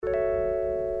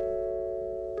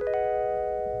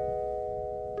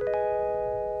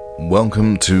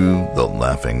Welcome to the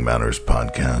Laughing Matters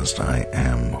podcast. I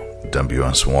am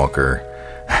W.S. Walker,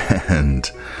 and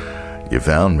you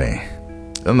found me.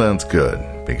 And that's good,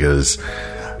 because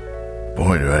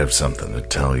boy, do I have something to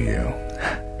tell you.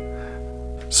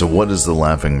 So what is the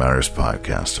Laughing Matters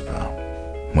podcast about?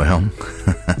 Well,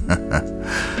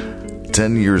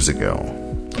 10 years ago,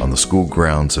 on the school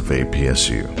grounds of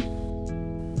APSU,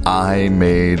 I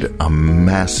made a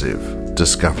massive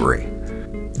discovery.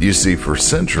 You see, for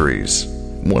centuries,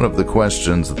 one of the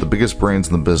questions that the biggest brains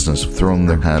in the business have thrown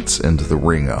their hats into the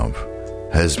ring of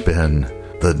has been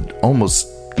the almost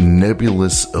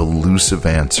nebulous, elusive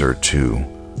answer to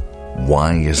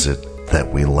why is it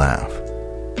that we laugh?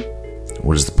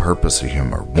 What is the purpose of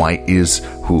humor? Why is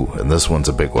and this one's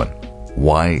a big one,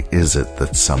 why is it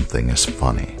that something is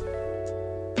funny?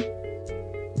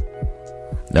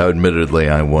 Now, admittedly,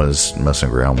 I was messing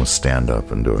around with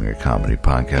stand-up and doing a comedy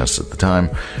podcast at the time,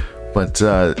 but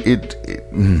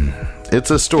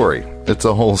it's a story. It's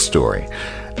a whole story.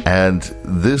 And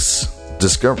this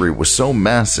discovery was so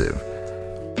massive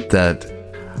that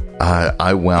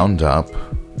I wound up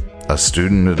a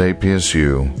student at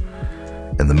APSU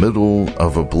in the middle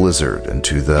of a blizzard in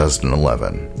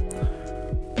 2011.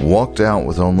 Walked out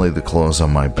with only the clothes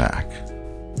on my back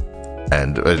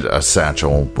and a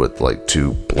satchel with like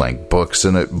 2 blank books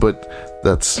in it, but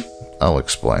I'll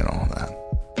explain all that.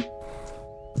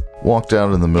 Walked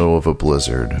out in the middle of a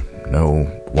blizzard, no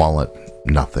wallet,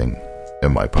 nothing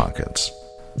in my pockets,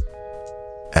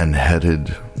 and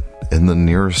headed in the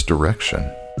nearest direction.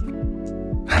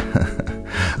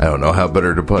 I don't know how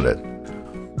better to put it.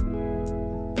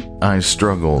 I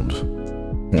struggled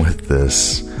with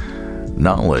this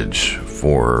knowledge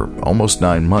for almost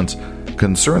 9 months,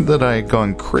 concerned that I had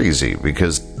gone crazy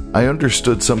because I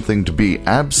understood something to be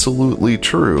absolutely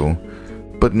true,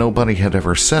 but nobody had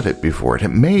ever said it before. It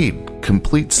made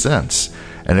complete sense,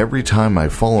 and every time I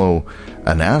follow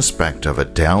an aspect of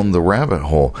it down the rabbit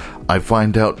hole, I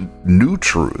find out new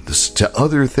truths to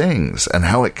other things and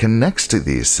how it connects to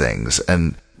these things,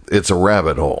 and it's a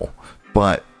rabbit hole,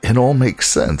 but it all makes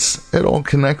sense. It all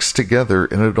connects together,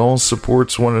 and it all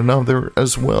supports one another,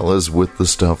 as well as with the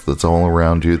stuff that's all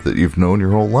around you that you've known your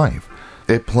whole life.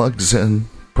 It plugs in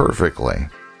perfectly.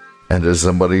 And as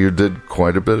somebody who did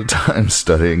quite a bit of time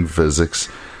studying physics,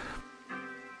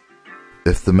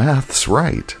 if the math's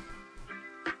right,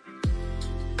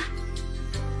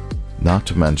 not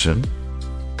to mention,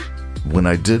 when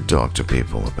I did talk to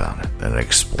people about it and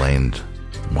explained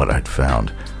what I'd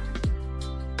found,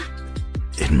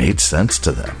 it made sense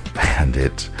to them. And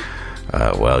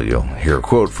you'll hear a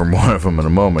quote from one of them in a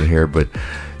moment here, but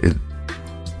it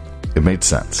made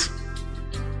sense.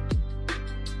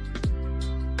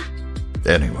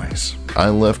 Anyways, I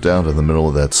left out in the middle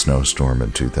of that snowstorm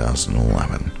in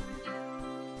 2011.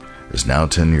 It's now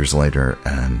 10 years later,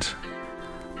 and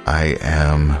I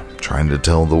am trying to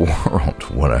tell the world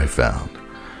what I found.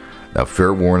 Now,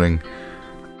 fair warning,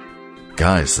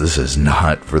 guys, this is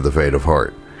not for the faint of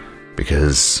heart,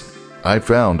 because I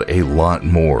found a lot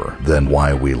more than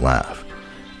why we laugh.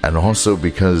 And also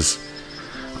because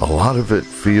a lot of it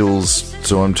feels,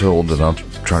 so I'm told, and I'll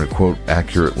try to quote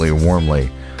accurately and warmly,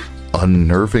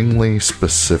 unnervingly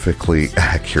specifically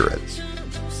accurate.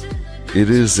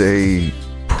 It is a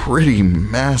pretty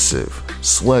massive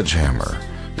sledgehammer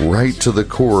right to the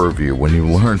core of you when you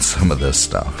learn some of this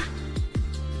stuff,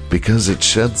 because it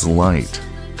sheds light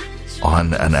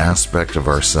on an aspect of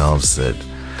ourselves that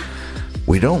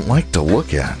we don't like to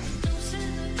look at.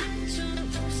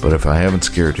 But if I haven't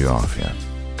scared you off yet,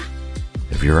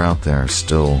 if you're out there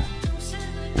still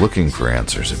looking for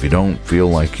answers, if you don't feel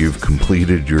like you've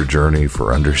completed your journey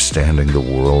for understanding the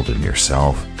world and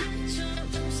yourself,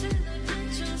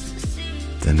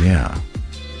 then yeah,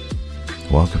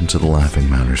 welcome to the Laughing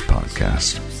Matters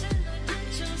podcast.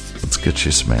 Let's get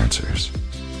you some answers.